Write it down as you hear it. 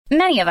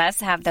Many of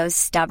us have those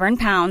stubborn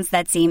pounds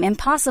that seem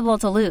impossible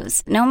to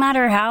lose, no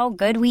matter how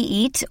good we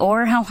eat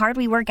or how hard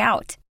we work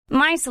out.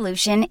 My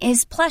solution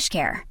is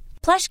PlushCare.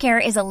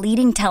 PlushCare is a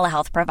leading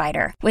telehealth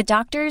provider with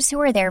doctors who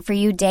are there for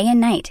you day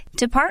and night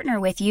to partner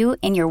with you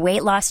in your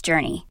weight loss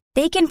journey.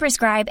 They can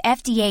prescribe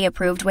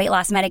FDA-approved weight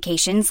loss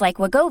medications like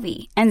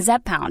Wegovy and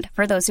Zepbound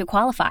for those who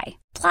qualify.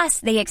 Plus,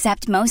 they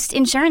accept most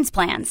insurance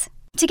plans.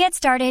 To get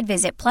started,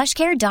 visit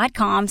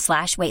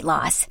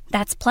plushcare.com/weightloss.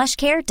 That's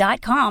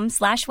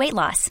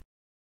plushcare.com/weightloss.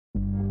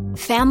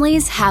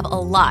 Families have a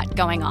lot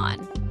going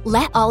on.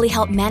 Let Ollie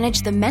help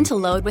manage the mental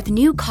load with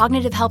new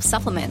cognitive help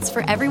supplements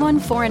for everyone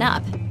 4 and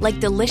up, like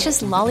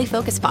delicious Lolly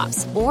Focus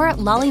Pops or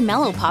Lolly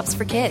Mellow Pops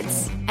for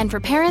kids. And for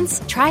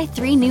parents, try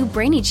 3 new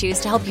Brainy Chews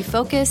to help you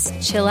focus,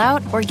 chill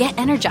out, or get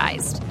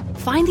energized.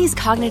 Find these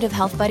cognitive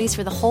health buddies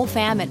for the whole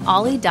fam at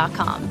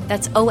ollie.com.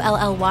 That's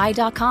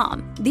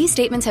OLLY.com. These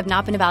statements have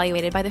not been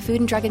evaluated by the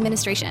Food and Drug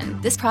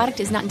Administration. This product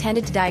is not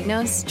intended to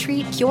diagnose,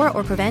 treat, cure,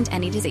 or prevent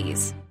any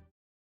disease.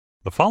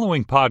 The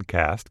following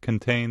podcast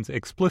contains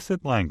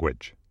explicit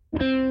language.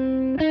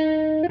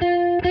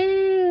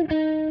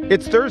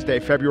 It's Thursday,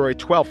 February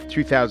 12th,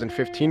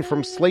 2015.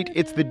 From Slate,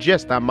 it's The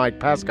Gist. I'm Mike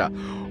Pesca.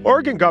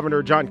 Oregon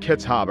Governor John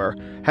Kitzhaber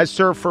has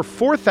served for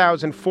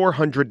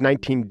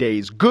 4,419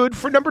 days, good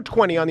for number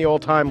 20 on the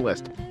all-time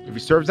list. If he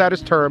serves out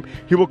his term,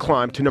 he will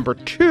climb to number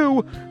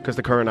 2, because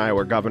the current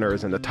Iowa governor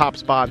is in the top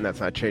spot, and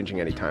that's not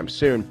changing anytime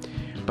soon.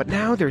 But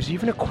now there's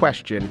even a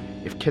question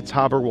if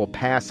Kitzhaber will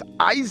pass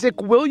Isaac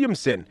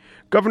Williamson,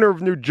 governor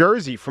of New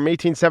Jersey from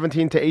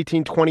 1817 to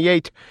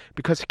 1828,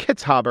 because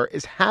Kitzhaber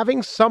is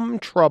having some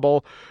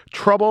trouble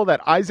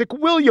that Isaac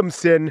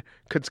Williamson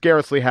could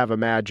scarcely have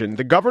imagined.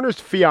 The governor's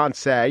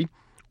fiancée,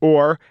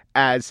 or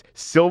as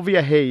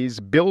Sylvia Hayes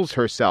bills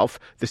herself,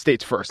 the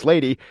state's first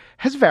lady,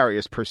 has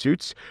various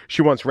pursuits.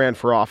 She once ran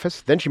for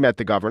office, then she met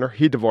the governor.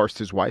 He divorced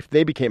his wife.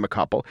 They became a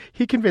couple.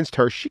 He convinced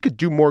her she could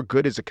do more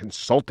good as a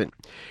consultant.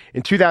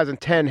 In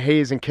 2010,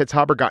 Hayes and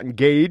Kitzhaber got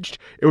engaged.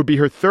 It would be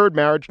her 3rd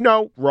marriage.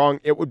 No,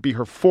 wrong. It would be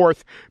her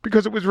 4th,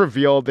 because it was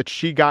revealed that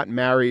she got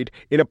married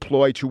in a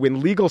ploy to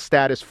win legal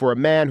status for a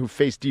man who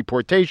faced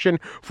deportation.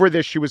 For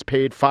this, she was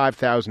paid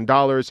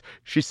 $5,000.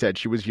 She said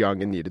she was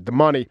young and needed the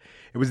money.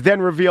 It was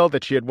then revealed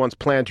that she had once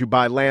planned to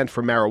buy land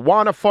for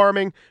marijuana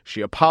farming.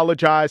 She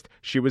apologized.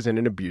 She was in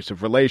an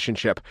abusive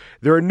relationship.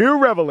 There are new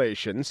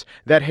revelations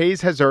that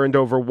Hayes has earned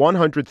over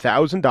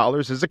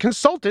 $100,000 as a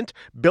consultant,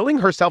 billing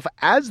herself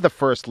as the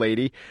first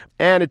lady,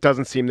 and it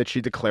doesn't seem that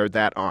she declared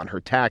that on her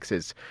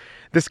taxes.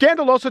 The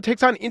scandal also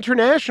takes on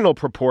international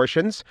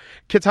proportions.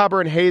 Kitzhaber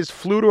and Hayes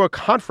flew to a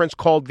conference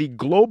called the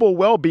Global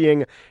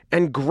Wellbeing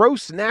and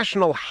Gross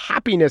National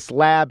Happiness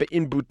Lab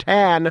in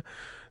Bhutan.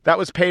 That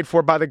was paid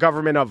for by the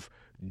government of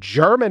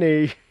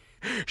Germany.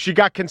 She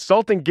got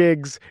consulting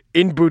gigs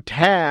in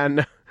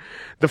Bhutan.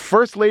 The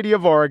First Lady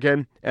of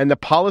Oregon and the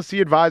policy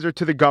advisor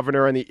to the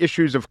governor on the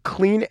issues of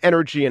clean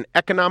energy and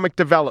economic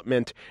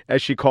development,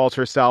 as she calls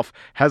herself,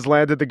 has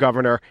landed the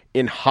governor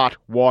in hot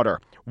water.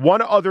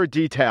 One other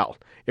detail.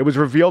 It was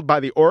revealed by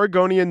the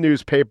Oregonian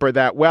newspaper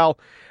that, well,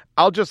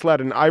 I'll just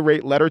let an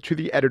irate letter to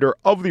the editor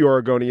of the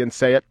Oregonian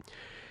say it.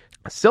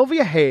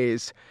 Sylvia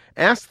Hayes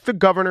asked the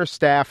governor's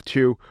staff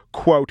to,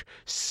 quote,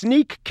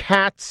 sneak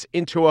cats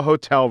into a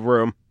hotel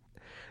room.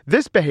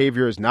 This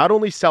behavior is not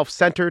only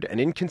self-centered and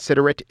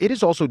inconsiderate, it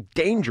is also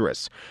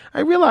dangerous.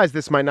 I realize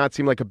this might not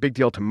seem like a big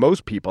deal to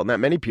most people, and that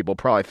many people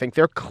probably think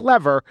they're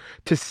clever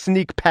to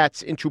sneak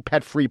pets into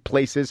pet-free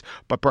places,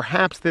 but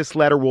perhaps this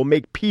letter will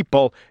make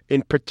people,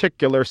 in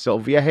particular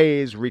Sylvia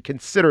Hayes,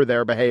 reconsider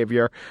their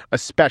behavior,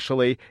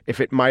 especially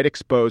if it might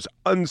expose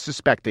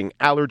unsuspecting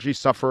allergy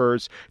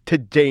sufferers to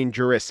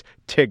dangerous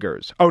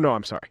triggers.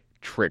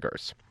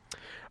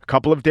 A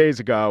couple of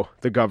days ago,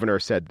 the governor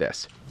said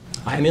this.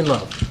 I am in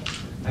love.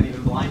 Have you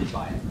been blinded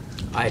by it?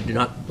 I do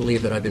not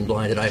believe that I've been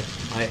blinded. I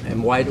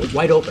am wide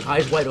open,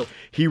 eyes wide open.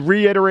 He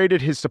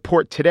reiterated his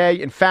support today.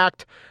 In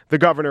fact, the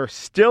governor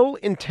still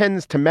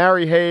intends to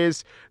marry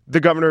Hayes. The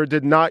governor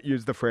did not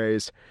use the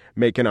phrase,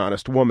 make an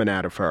honest woman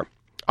out of her.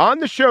 On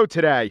the show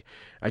today,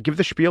 I give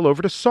the spiel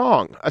over to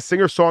Song, a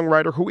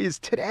singer-songwriter who is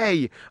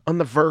today on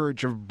the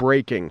verge of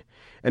breaking,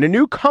 and a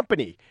new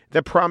company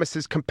that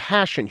promises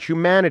compassion,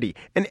 humanity,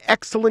 and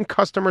excellent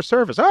customer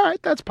service. All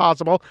right, that's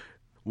possible.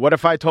 What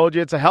if I told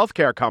you it's a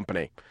healthcare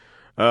company?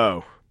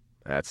 Oh,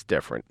 that's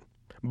different.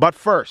 But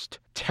first,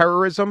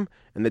 terrorism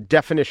and the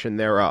definition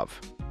thereof.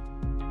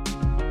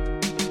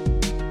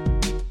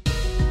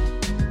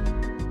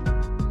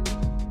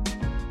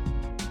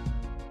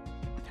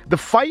 The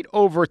fight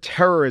over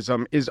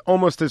terrorism is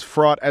almost as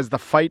fraught as the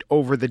fight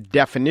over the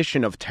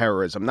definition of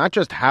terrorism, not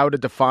just how to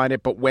define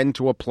it, but when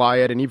to apply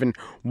it and even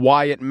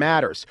why it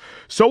matters.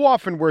 So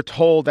often we're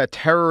told that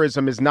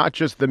terrorism is not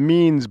just the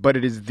means, but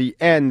it is the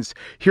ends.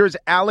 Here's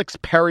Alex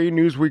Perry,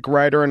 Newsweek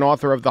writer and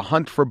author of The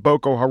Hunt for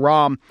Boko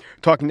Haram,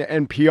 talking to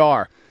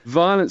NPR.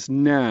 Violence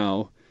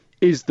now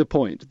is the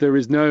point. There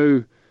is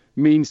no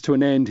means to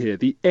an end here.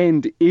 The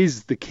end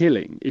is the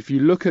killing. If you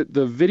look at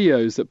the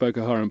videos that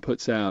Boko Haram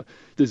puts out,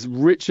 there's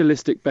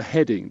ritualistic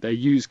beheading. They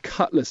use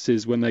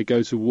cutlasses when they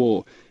go to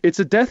war. It's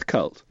a death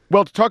cult.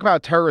 Well, to talk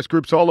about terrorist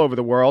groups all over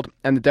the world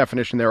and the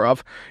definition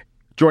thereof,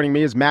 joining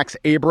me is Max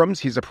Abrahms.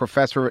 He's a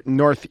professor at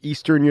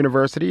Northeastern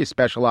University. He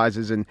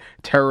specializes in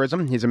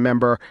terrorism. He's a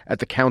member at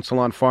the Council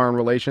on Foreign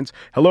Relations.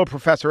 Hello,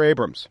 Professor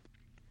Abrahms.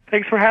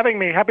 Thanks for having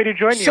me. Happy to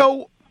join you.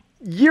 So,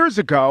 years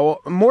ago,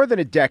 more than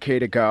a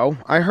decade ago,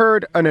 I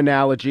heard an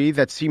analogy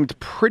that seemed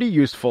pretty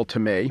useful to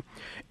me.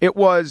 It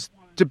was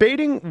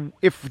debating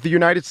if the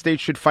United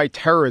States should fight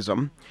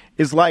terrorism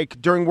is like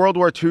during World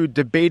War II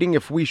debating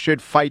if we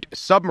should fight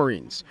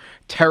submarines.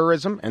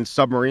 Terrorism and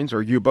submarines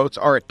or U-boats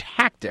are a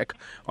tactic.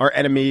 Our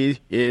enemy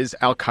is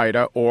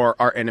Al-Qaeda or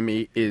our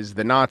enemy is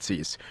the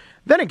Nazis.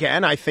 Then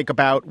again, I think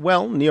about,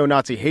 well,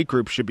 neo-Nazi hate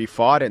groups should be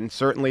fought, and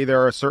certainly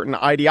there are certain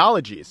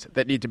ideologies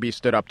that need to be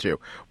stood up to.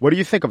 What do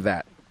you think of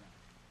that?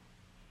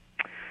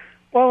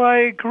 Well, I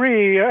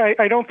agree.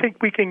 I don't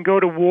think we can go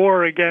to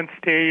war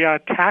against a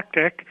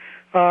tactic.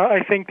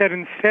 I think that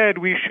instead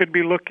we should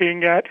be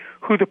looking at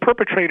who the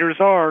perpetrators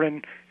are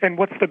and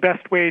what's the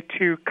best way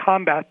to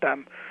combat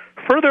them.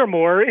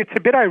 Furthermore, it's a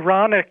bit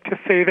ironic to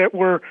say that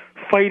we're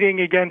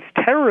fighting against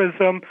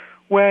terrorism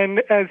when,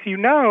 as you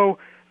know,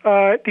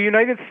 the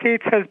United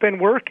States has been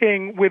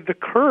working with the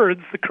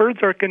Kurds. The Kurds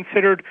are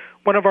considered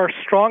one of our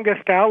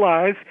strongest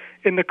allies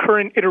in the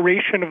current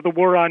iteration of the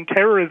war on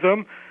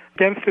terrorism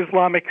against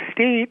Islamic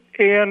State,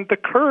 and the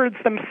Kurds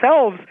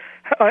themselves,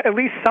 at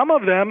least some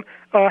of them,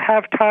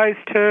 have ties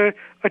to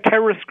a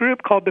terrorist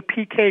group called the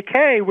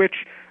PKK,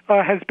 which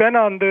has been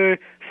on the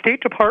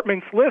State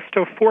Department's list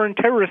of foreign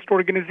terrorist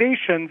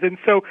organizations. And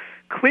so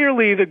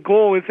clearly the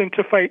goal isn't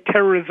to fight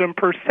terrorism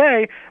per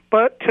se,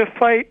 but to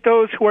fight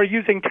those who are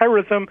using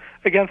terrorism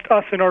against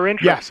us in our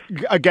interests.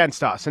 Yes,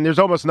 against us. And there's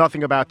almost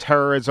nothing about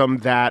terrorism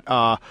that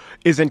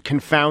isn't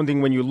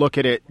confounding when you look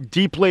at it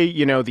deeply.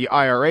 You know, the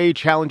IRA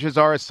challenges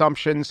our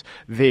assumptions.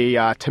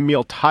 The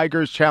Tamil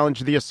Tigers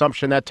challenge the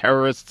assumption that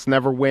terrorists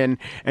never win.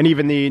 And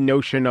even the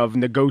notion of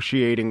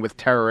negotiating with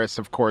terrorists,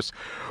 of course,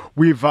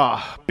 we've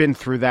been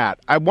through that.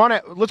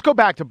 Let's go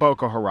back to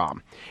Boko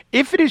Haram.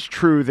 If it is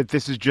true that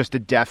this is just a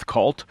death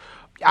cult,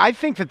 I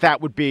think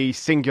that would be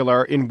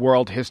singular in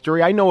world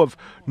history. I know of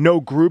no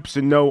groups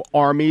and no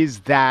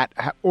armies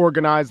that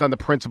organized on the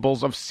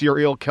principles of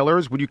serial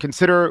killers. Would you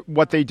consider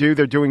what they do,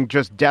 they're doing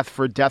just death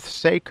for death's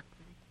sake?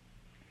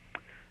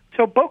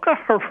 So Boko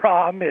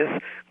Haram is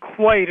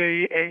quite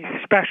a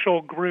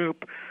special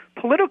group.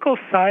 Political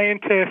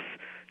scientists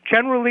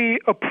generally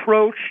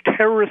approach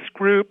terrorist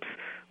groups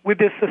with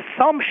this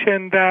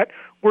assumption that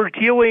we're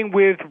dealing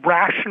with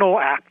rational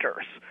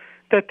actors,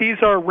 that these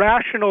are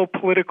rational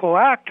political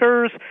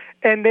actors,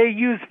 and they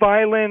use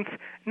violence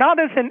not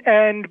as an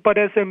end, but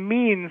as a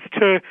means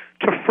to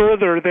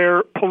further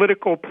their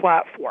political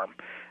platform.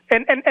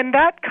 And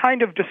that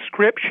kind of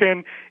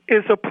description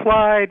is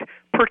applied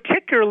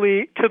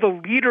particularly to the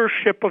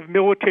leadership of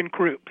militant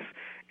groups.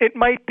 It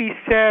might be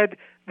said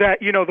that,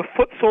 the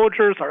foot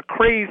soldiers are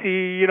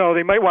crazy,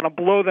 they might want to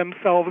blow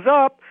themselves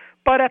up,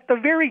 but at the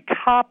very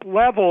top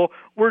level,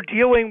 we're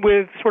dealing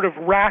with sort of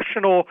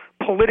rational,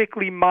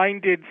 politically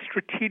minded,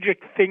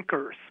 strategic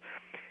thinkers.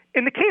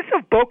 In the case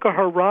of Boko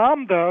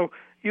Haram, though,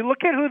 you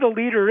look at who the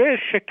leader is,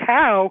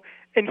 Shekau,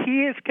 and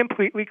he is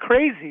completely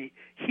crazy.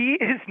 He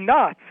is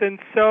nuts. And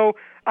so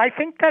I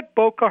think that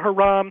Boko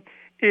Haram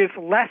is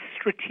less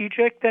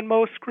strategic than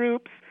most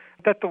groups,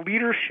 that the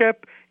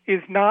leadership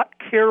is not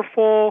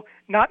careful,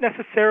 not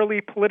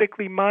necessarily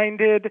politically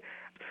minded.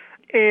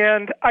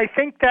 And I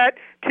think that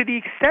to the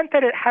extent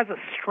that it has a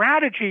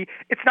strategy,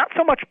 it's not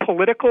so much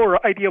political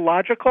or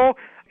ideological.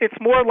 It's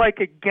more like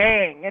a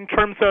gang in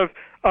terms of,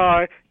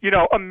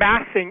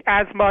 amassing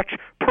as much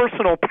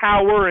personal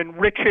power and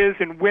riches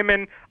and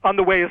women on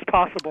the way as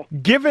possible.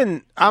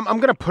 Given, I'm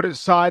going to put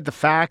aside the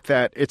fact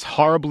that it's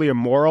horribly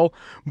immoral,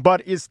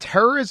 but is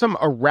terrorism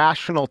a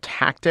rational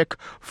tactic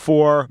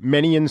for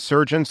many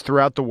insurgents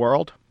throughout the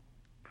world?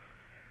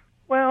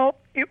 Well,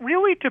 it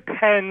really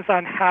depends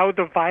on how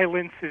the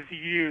violence is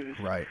used.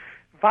 Right.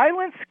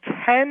 Violence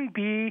can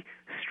be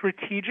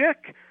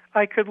strategic.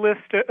 I could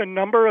list a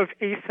number of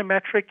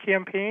asymmetric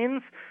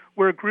campaigns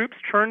where groups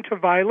turned to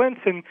violence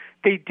and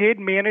they did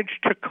manage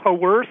to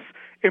coerce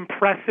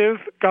impressive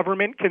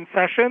government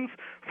concessions.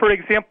 For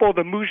example,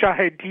 the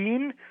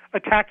Mujahideen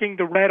attacking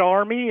the Red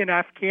Army in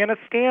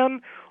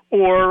Afghanistan,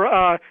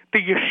 or the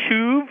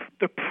Yishuv,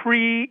 the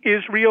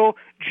pre-Israel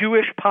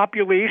Jewish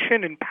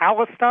population in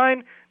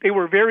Palestine. They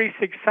were very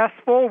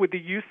successful with the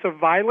use of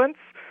violence.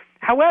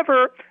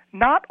 However,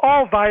 not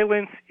all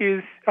violence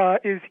is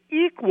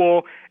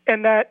equal,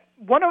 and that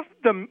one of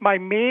my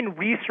main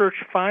research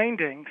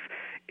findings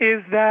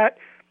is that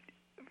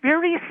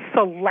very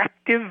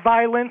selective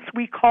violence,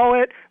 we call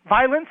it,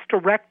 violence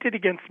directed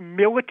against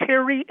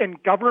military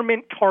and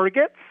government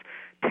targets,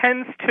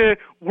 tends to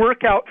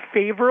work out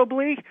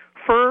favorably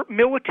for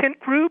militant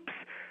groups.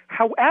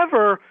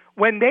 However,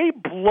 when they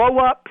blow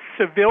up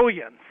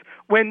civilians,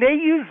 when they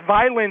use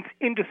violence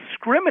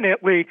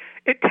indiscriminately,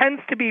 it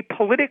tends to be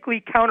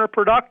politically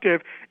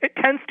counterproductive. It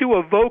tends to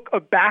evoke a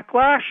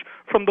backlash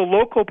from the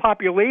local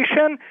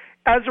population.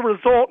 As a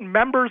result,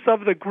 members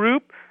of the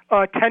group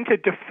tend to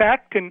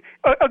defect. And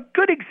a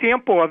good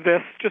example of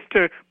this, just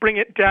to bring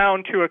it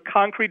down to a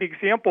concrete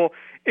example,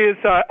 is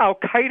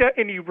Al-Qaeda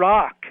in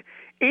Iraq.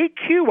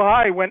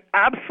 AQI went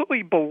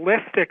absolutely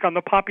ballistic on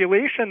the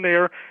population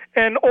there,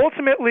 and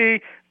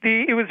ultimately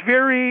it was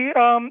very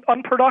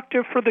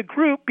unproductive for the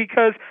group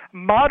because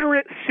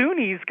moderate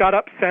Sunnis got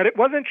upset. It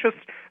wasn't just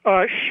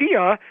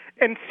Shia,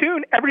 and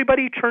soon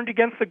everybody turned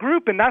against the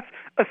group, and that's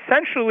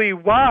essentially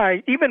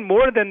why, even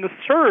more than the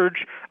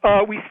surge,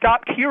 we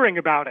stopped hearing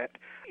about it.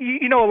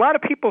 You know, a lot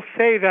of people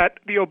say that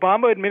the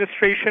Obama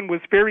administration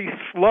was very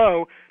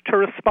slow to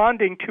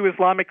responding to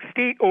Islamic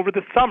State over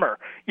the summer,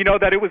 you know,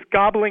 that it was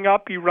gobbling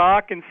up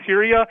Iraq and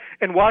Syria,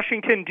 and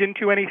Washington didn't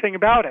do anything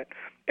about it.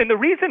 And the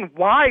reason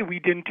why we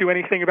didn't do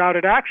anything about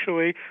it,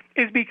 actually,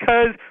 is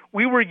because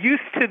we were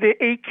used to the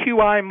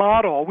AQI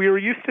model. We were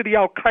used to the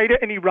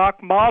Al-Qaeda in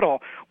Iraq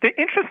model. The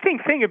interesting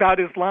thing about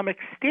Islamic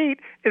State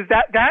is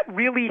that that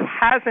really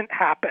hasn't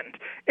happened.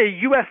 A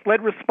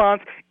U.S.-led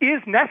response is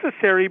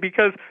necessary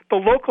because the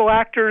local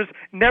actors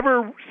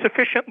never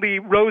sufficiently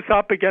rose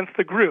up against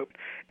the group.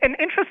 And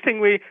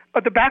interestingly,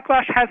 the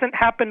backlash hasn't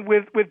happened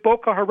with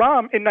Boko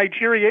Haram in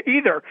Nigeria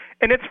either,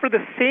 and it's for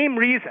the same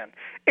reason.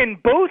 In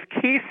both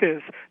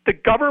cases, the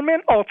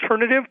government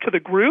alternative to the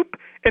group,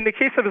 in the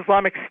case of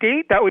Islamic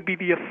State, that would be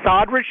the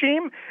Assad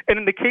regime, and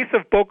in the case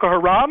of Boko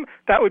Haram,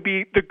 that would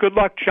be the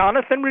Goodluck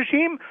Jonathan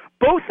regime.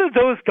 Both of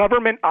those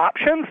government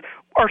options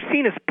are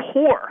seen as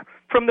poor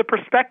from the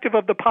perspective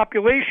of the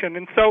population.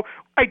 And so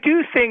I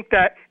do think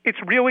that it's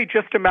really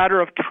just a matter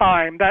of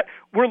time, that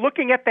we're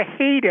looking at the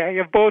heyday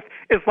of both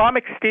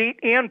Islamic State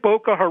and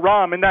Boko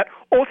Haram, and that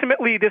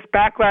ultimately this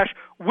backlash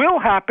will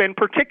happen,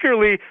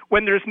 particularly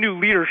when there's new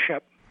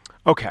leadership.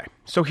 Okay,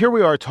 so here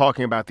we are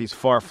talking about these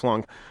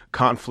far-flung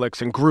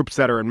conflicts and groups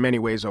that are in many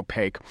ways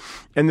opaque.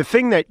 And the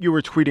thing that you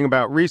were tweeting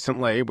about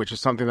recently, which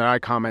is something that I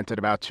commented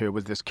about too,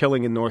 was this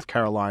killing in North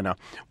Carolina.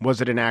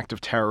 Was it an act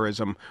of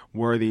terrorism?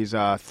 Were these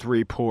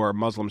 3 poor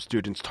Muslim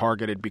students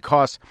targeted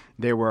because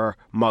they were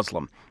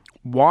Muslim?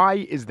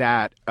 Why is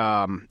that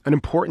an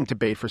important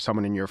debate for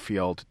someone in your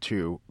field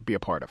to be a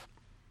part of?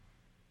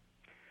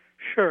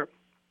 Sure.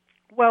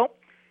 Well,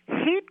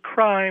 hate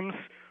crimes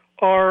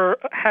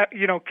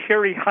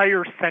carry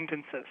higher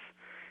sentences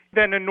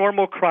than a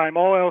normal crime,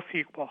 all else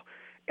equal.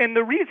 And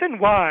the reason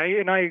why,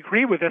 and I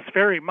agree with this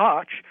very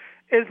much,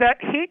 is that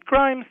hate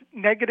crimes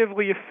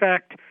negatively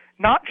affect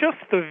not just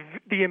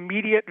the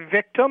immediate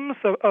victims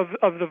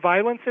of the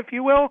violence, if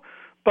you will,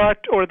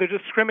 or the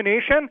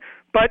discrimination,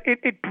 but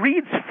it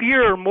breeds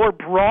fear more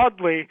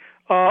broadly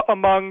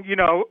among,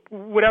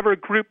 whatever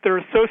group they're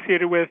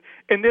associated with.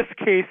 In this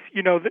case,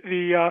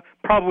 the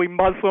probably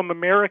Muslim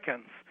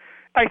Americans.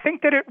 I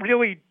think that it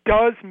really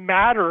does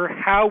matter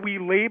how we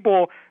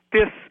label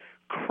this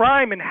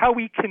crime and how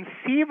we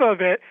conceive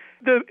of it.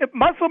 The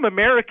Muslim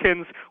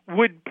Americans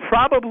would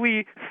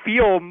probably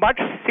feel much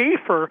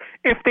safer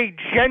if they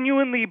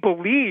genuinely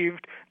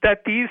believed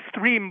that these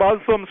 3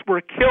 Muslims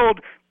were killed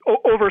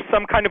over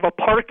some kind of a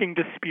parking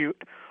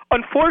dispute.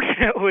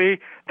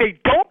 Unfortunately, they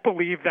don't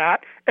believe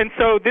that, and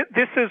so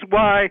this is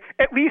why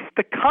at least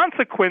the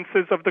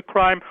consequences of the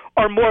crime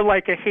are more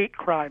like a hate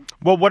crime.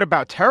 Well, what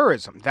about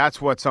terrorism?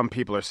 That's what some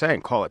people are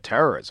saying. Call it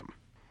terrorism.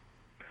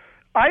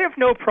 I have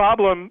no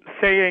problem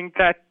saying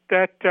that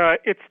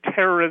it's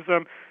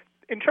terrorism.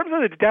 In terms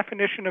of the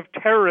definition of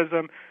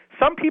terrorism,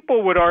 some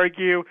people would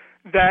argue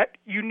that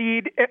you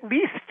need at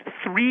least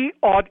 3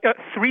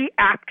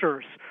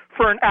 actors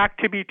for an act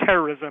to be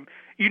terrorism.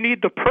 You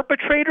need the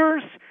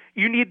perpetrators,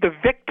 you need the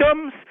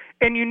victims,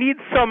 and you need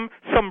some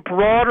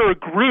broader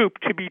group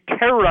to be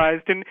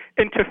terrorized and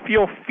to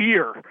feel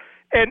fear.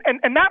 And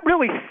that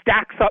really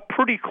stacks up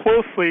pretty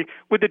closely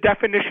with the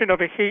definition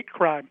of a hate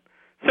crime.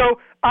 So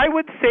I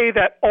would say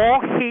that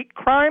all hate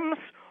crimes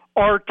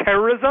are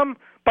terrorism,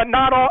 but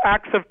not all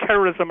acts of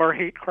terrorism are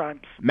hate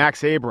crimes.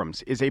 Max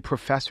Abrahms is a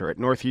professor at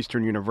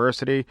Northeastern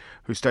University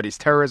who studies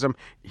terrorism.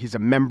 He's a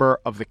member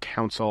of the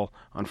Council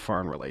on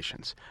Foreign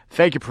Relations.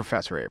 Thank you,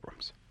 Professor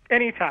Abrahms.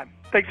 Anytime.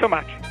 Thanks so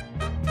much.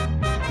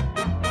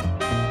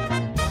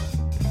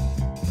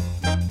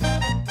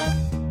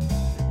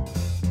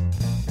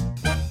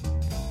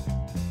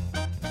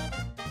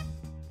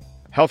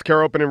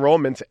 Healthcare open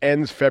enrollment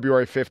ends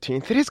February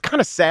 15th. It is kind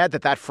of sad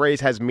that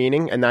phrase has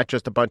meaning and not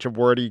just a bunch of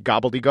wordy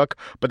gobbledygook,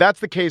 but that's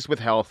the case with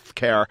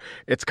healthcare.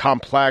 It's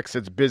complex,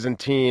 it's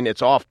Byzantine,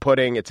 it's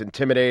off-putting, it's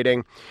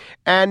intimidating.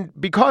 And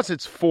because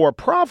it's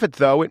for-profit,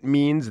 though, it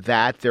means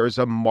that there's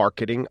a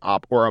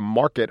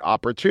market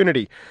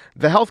opportunity.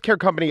 The healthcare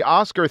company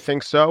Oscar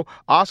thinks so.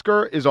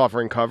 Oscar is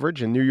offering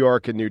coverage in New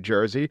York and New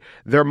Jersey.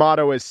 Their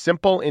motto is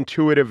simple,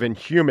 intuitive, and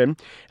human. And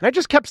I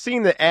just kept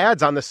seeing the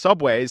ads on the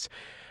subways,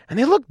 and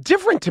they looked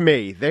different to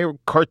me. They were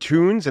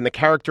cartoons, and the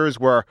characters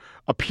were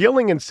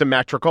appealing and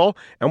symmetrical.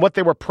 And what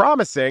they were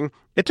promising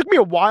It took me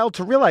a while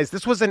to realize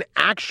this was an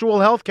actual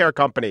healthcare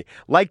company,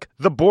 like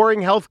the boring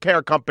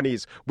healthcare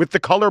companies with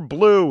the color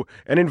blue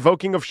and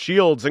invoking of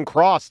shields and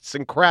crosses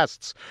and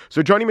crests.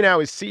 So joining me now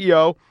is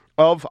CEO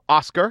of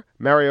Oscar,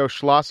 Mario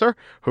Schlosser,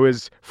 who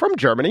is from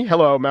Germany.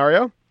 Hello,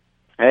 Mario.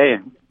 Hey,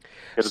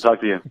 good to talk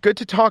to you. Good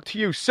to talk to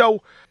you.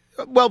 So,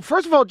 well,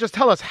 first of all, just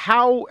tell us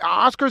how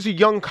Oscar's a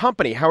young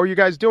company. How are you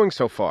guys doing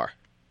so far?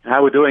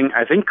 How we're doing,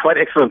 I think, quite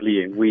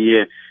excellently.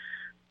 We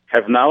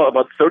have now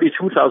about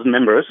 32,000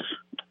 members.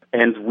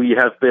 And we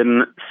have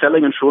been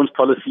selling insurance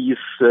policies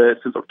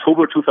since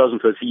October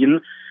 2013.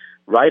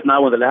 Right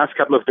now, in the last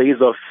couple of days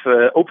of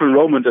open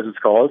enrollment, as it's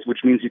called,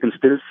 which means you can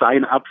still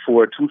sign up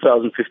for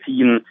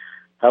 2015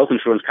 health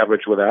insurance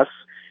coverage with us.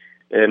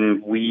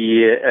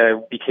 We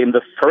became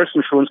the first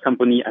insurance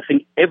company, I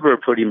think, ever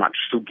pretty much,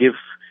 to give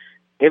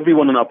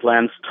everyone in our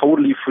plans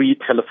totally free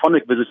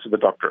telephonic visits to the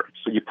doctor.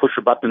 So you push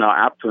a button in our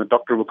app and the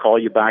doctor will call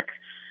you back.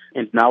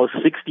 And now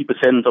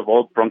 60% of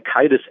all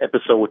bronchitis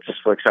episodes,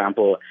 for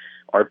example,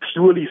 are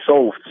purely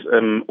solved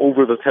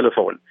over the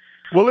telephone.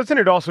 Well, isn't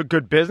it also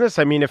good business?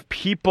 I mean, if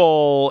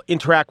people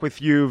interact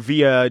with you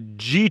via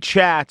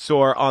G-chats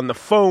or on the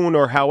phone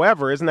or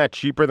however, isn't that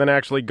cheaper than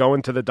actually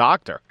going to the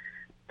doctor?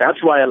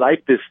 That's why I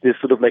like this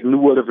sort of like new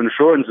world of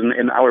insurance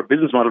and our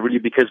business model, really,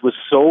 because we're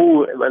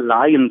so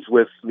aligned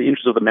with the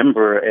interests of the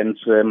member. And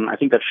I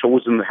think that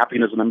shows in the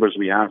happiness of members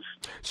we have.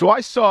 So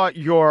I saw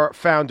your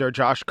founder,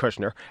 Josh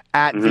Kushner,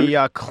 at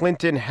the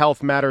Clinton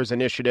Health Matters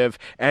Initiative,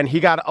 and he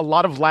got a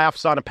lot of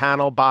laughs on a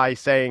panel by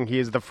saying he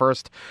is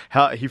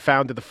he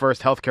founded the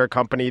first healthcare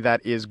company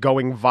that is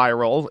going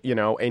viral,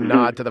 a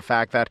nod to the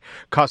fact that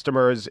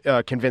customers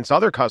convince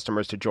other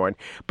customers to join.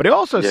 But he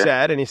also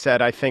said,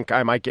 I think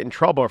I might get in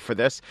trouble for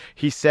this,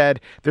 he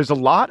said, there's a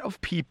lot of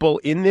people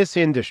in this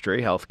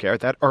industry, healthcare,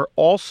 that are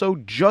also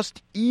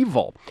just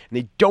evil. And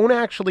they don't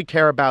actually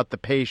care about the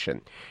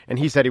patient. And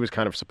he said he was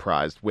kind of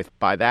surprised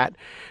by that.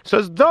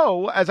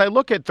 So as I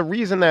look at the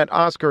reason that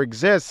Oscar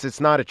exists,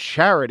 it's not a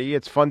charity.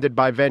 It's funded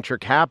by venture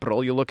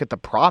capital. You look at the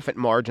profit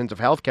margins of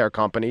healthcare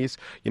companies,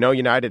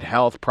 United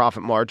Health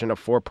profit margin of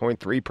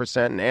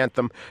 4.3% and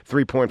Anthem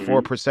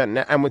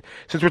 3.4%. And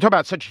since we're talking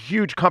about such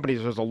huge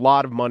companies, there's a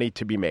lot of money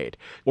to be made.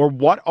 Or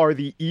what are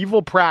the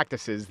evil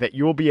practices that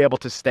you will be able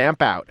to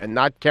stamp out and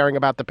not caring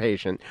about the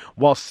patient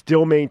while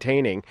still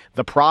maintaining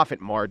the profit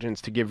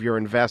margins to give your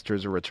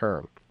investors a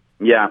return?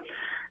 Yeah,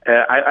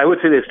 I would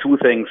say there's two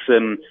things.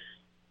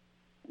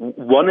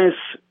 One is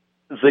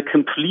the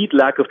complete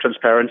lack of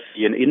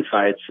transparency and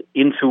insights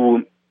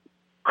into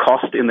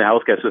cost in the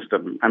healthcare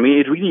system. I mean,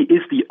 it really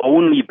is the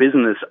only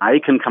business I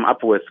can come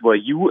up with where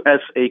you as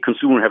a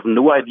consumer have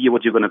no idea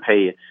what you're going to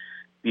pay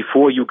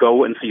before you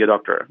go and see a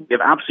doctor. You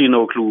have absolutely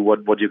no clue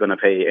what you're going to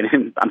pay.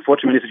 And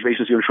unfortunately, in many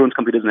situations, your insurance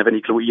company doesn't have any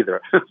clue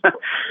either.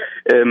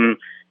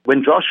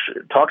 When Josh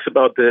talks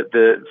about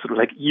the sort of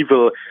like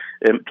evil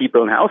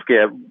people in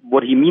healthcare,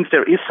 what he means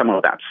there is some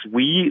of that.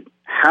 We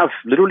have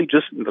literally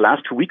just in the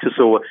last 2 weeks or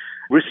so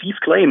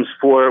received claims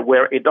for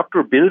where a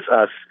doctor bills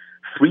us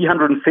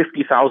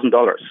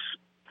 $350,000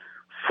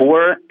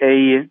 for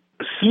a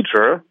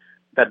procedure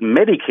that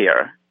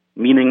Medicare,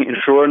 meaning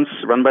insurance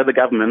run by the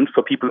government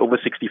for people over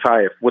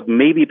 65, would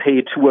maybe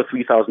pay $2,000 or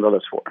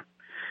 $3,000 for.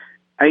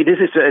 I mean,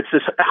 it's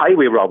a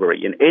highway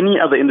robbery. In any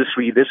other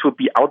industry, this would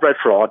be outright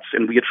frauds,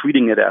 and we are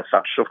treating it as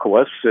such, of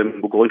course.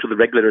 We're going to the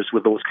regulators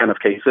with those kind of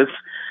cases.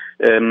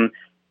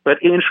 But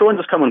insurance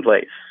is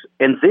commonplace.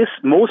 And this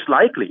most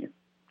likely,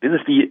 this is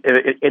the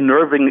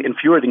unnerving,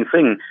 infuriating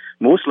thing,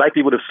 most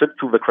likely would have slipped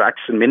through the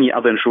cracks in many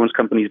other insurance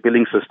companies'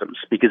 billing systems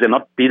because they're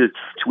not built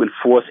to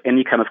enforce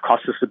any kind of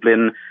cost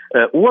discipline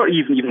or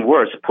even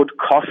worse, put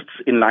costs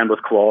in line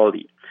with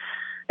quality.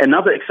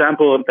 Another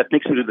example that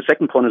makes into the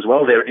second point as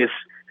well there is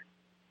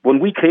when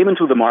we came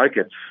into the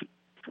markets,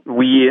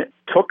 we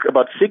took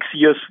about 6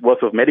 years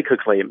worth of medical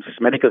claims,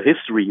 medical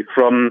history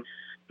from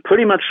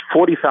pretty much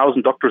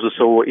 40,000 doctors or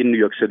so in New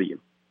York City.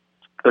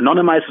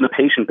 Anonymized on a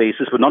patient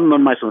basis, but not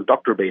anonymized on a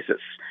doctor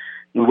basis.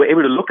 We were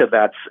able to look at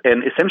that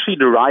and essentially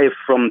derive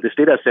from this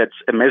data set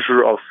a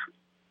measure of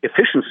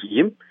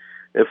efficiency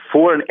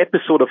for an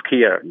episode of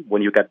care,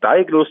 when you got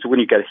diagnosed to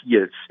when you got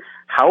healed.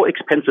 How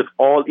expensive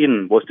all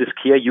in was this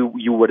care you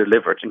were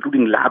delivered,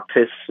 including lab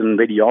tests and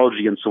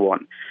radiology and so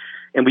on.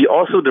 And we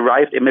also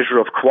derived a measure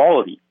of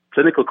quality,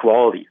 clinical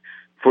quality,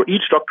 for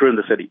each doctor in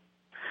the city.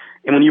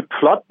 And when you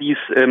plot these,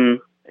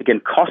 again,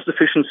 cost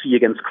efficiency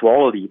against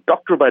quality,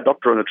 doctor by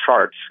doctor on a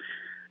chart,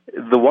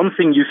 the one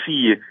thing you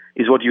see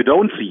is what you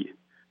don't see,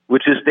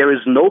 which is there is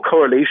no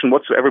correlation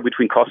whatsoever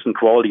between cost and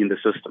quality in the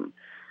system.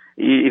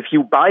 If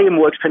you buy a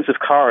more expensive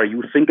car,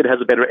 you think it has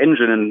a better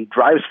engine and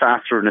drives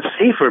faster and is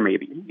safer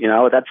maybe.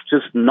 That's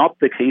just not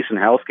the case in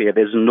healthcare.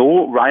 There's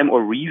no rhyme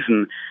or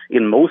reason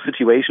in most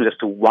situations as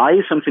to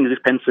why something is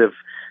expensive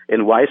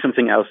and why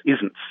something else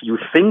isn't. You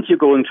think you're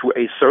going to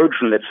a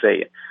surgeon, let's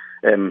say.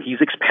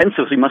 He's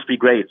expensive, so he must be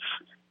great.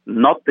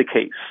 Not the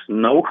case.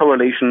 No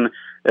correlation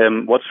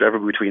whatsoever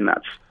between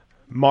that.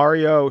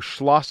 Mario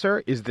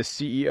Schlosser is the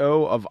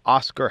CEO of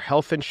Oscar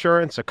Health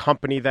Insurance, a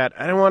company that,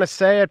 I don't want to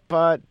say it,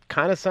 but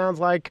kind of sounds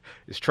like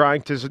is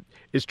trying to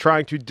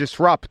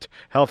disrupt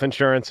health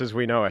insurance as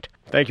we know it.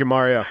 Thank you,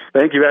 Mario.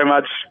 Thank you very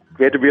much.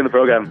 Great to be on the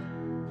program.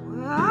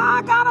 Well,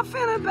 I got a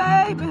feeling,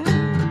 baby.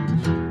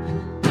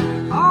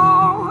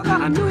 Oh, I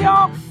got a New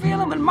York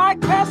feeling with Mike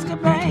Pesca,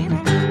 baby.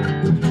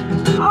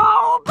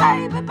 Oh,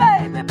 baby,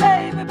 baby,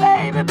 baby,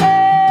 baby,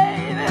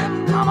 baby.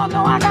 Mama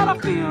know I got a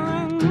feeling.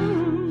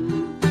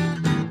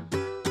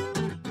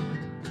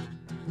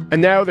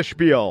 And now the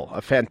Spiel,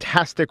 a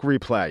fantastic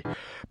replay.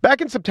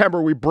 Back in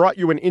September, we brought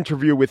you an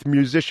interview with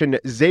musician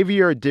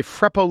Xavier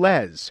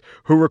Dphrepaulezz,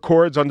 who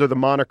records under the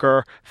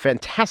moniker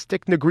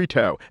Fantastic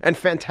Negrito. And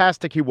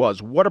fantastic he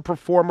was. What a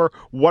performer,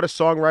 what a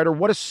songwriter,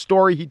 what a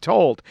story he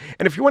told.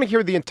 And if you want to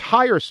hear the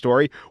entire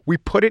story, we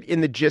put it in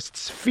the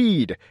Gist's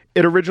feed.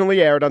 It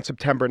originally aired on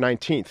September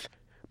 19th.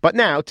 But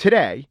now,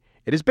 today,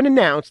 it has been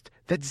announced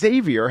that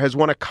Xavier has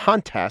won a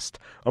contest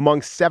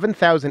among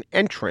 7,000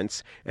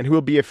 entrants and who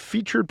will be a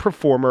featured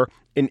performer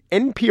in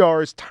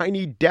NPR's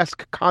Tiny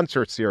Desk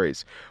concert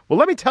series. Well,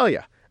 let me tell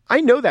you,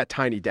 I know that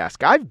Tiny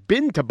Desk. I've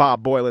been to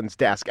Bob Boilin's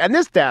desk. And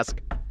this desk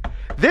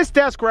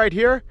right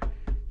here,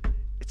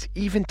 it's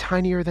even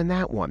tinier than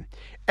that one.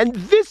 And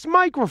this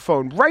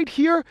microphone right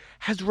here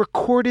has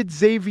recorded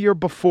Xavier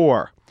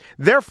before.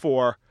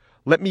 Therefore,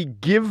 let me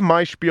give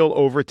my spiel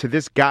over to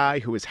this guy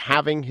who is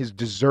having his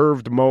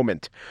deserved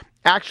moment.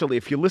 Actually,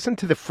 if you listen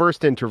to the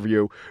first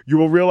interview, you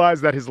will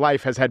realize that his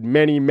life has had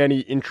many, many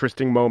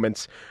interesting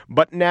moments.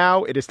 But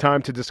now it is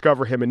time to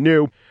discover him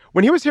anew.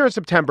 When he was here in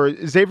September,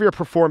 Xavier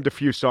performed a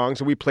few songs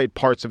and we played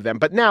parts of them.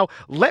 But now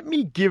let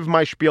me give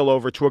my spiel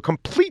over to a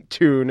complete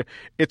tune.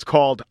 It's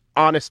called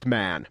Honest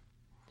Man.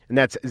 And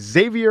that's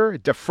Xavier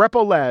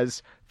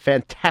Dphrepaulezz,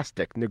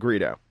 Fantastic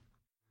Negrito.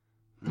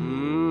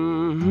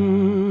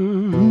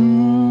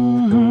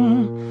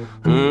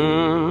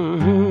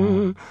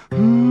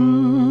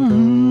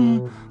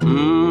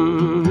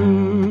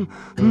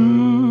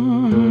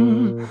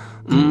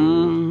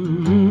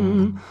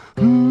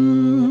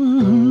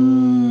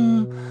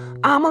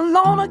 I'm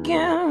alone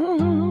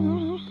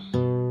again.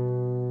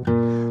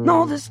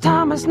 No, this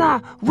time it's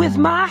not with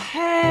my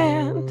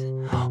hand.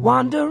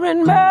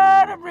 Wandering,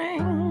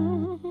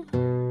 murdering.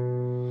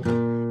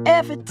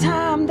 Every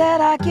time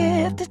that I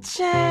get the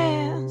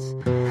chance.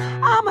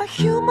 I'm a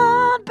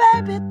human,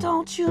 baby,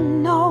 don't you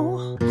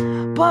know?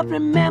 But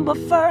remember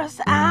first,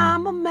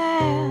 I'm a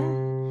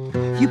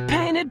man. You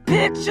painted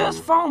pictures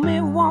for me,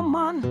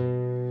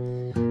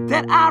 woman,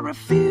 that I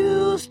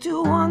refuse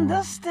to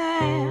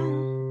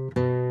understand.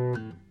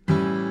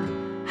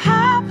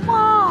 I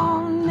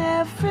want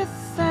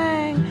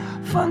everything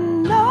for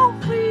no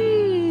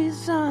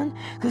reason.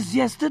 'Cause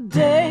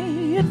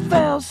yesterday it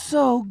felt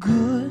so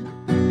good,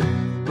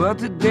 but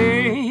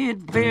today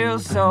it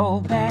feels so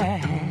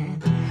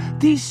bad.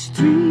 These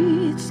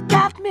streets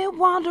got me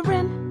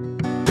wandering,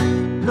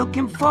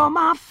 looking for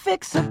my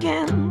fix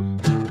again.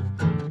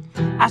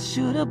 I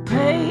should have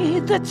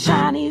paid the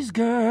Chinese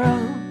girl.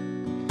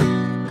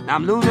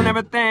 I'm losing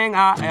everything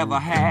I ever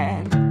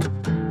had.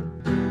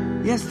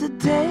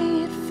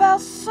 Yesterday it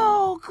felt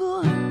so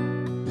good,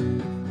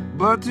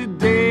 but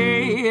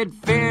today it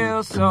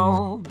feels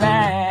so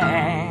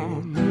bad.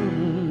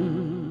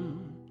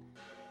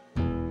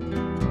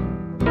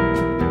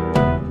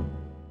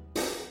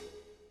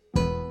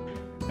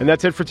 And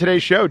that's it for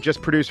today's show.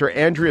 Just producer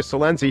Andrea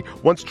Salenzi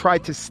once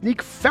tried to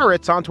sneak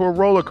ferrets onto a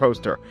roller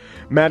coaster.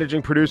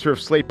 Managing producer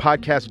of Slate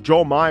podcast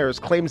Joel Myers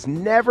claims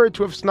never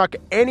to have snuck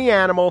any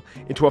animal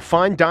into a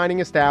fine dining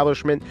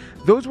establishment.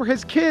 Those were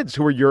his kids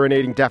who were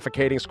urinating,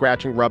 defecating,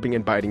 scratching, rubbing,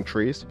 and biting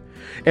trees.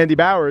 Andy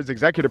Bowers,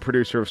 executive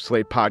producer of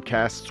Slate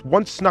podcasts,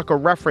 once snuck a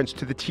reference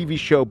to the TV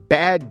show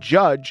Bad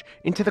Judge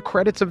into the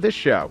credits of this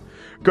show.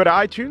 Go to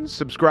iTunes,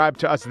 subscribe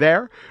to us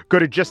there. Go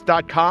to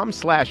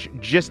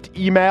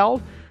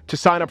gist.com/gistemail. To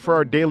sign up for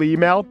our daily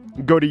email,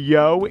 go to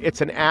Yo. It's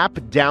an app.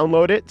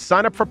 Download it.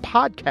 Sign up for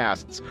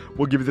podcasts.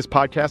 We'll give you this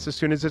podcast as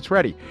soon as it's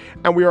ready.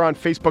 And we are on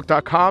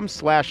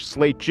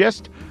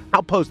Facebook.com/SlateGist.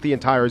 I'll post the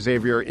entire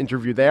Xavier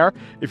interview there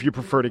if you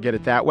prefer to get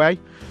it that way.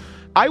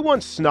 I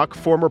once snuck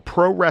former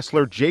pro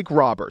wrestler Jake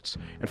Roberts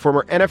and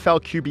former NFL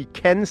QB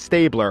Ken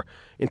Stabler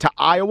into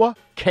Iowa,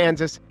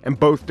 Kansas, and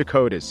both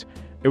Dakotas.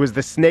 It was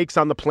the Snakes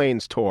on the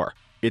Plains tour.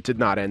 It did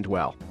not end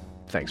well.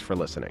 Thanks for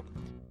listening.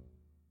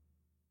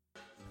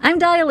 I'm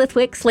Dahlia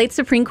Lithwick, Slate's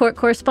Supreme Court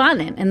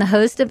correspondent and the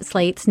host of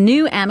Slate's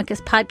new Amicus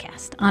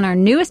podcast. On our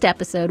newest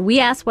episode, we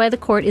ask why the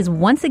court is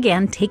once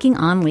again taking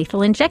on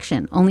lethal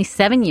injection, only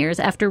 7 years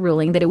after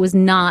ruling that it was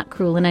not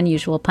cruel and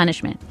unusual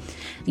punishment.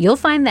 You'll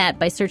find that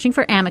by searching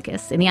for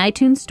Amicus in the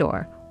iTunes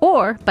store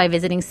or by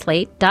visiting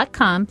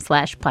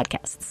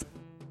slate.com/podcasts.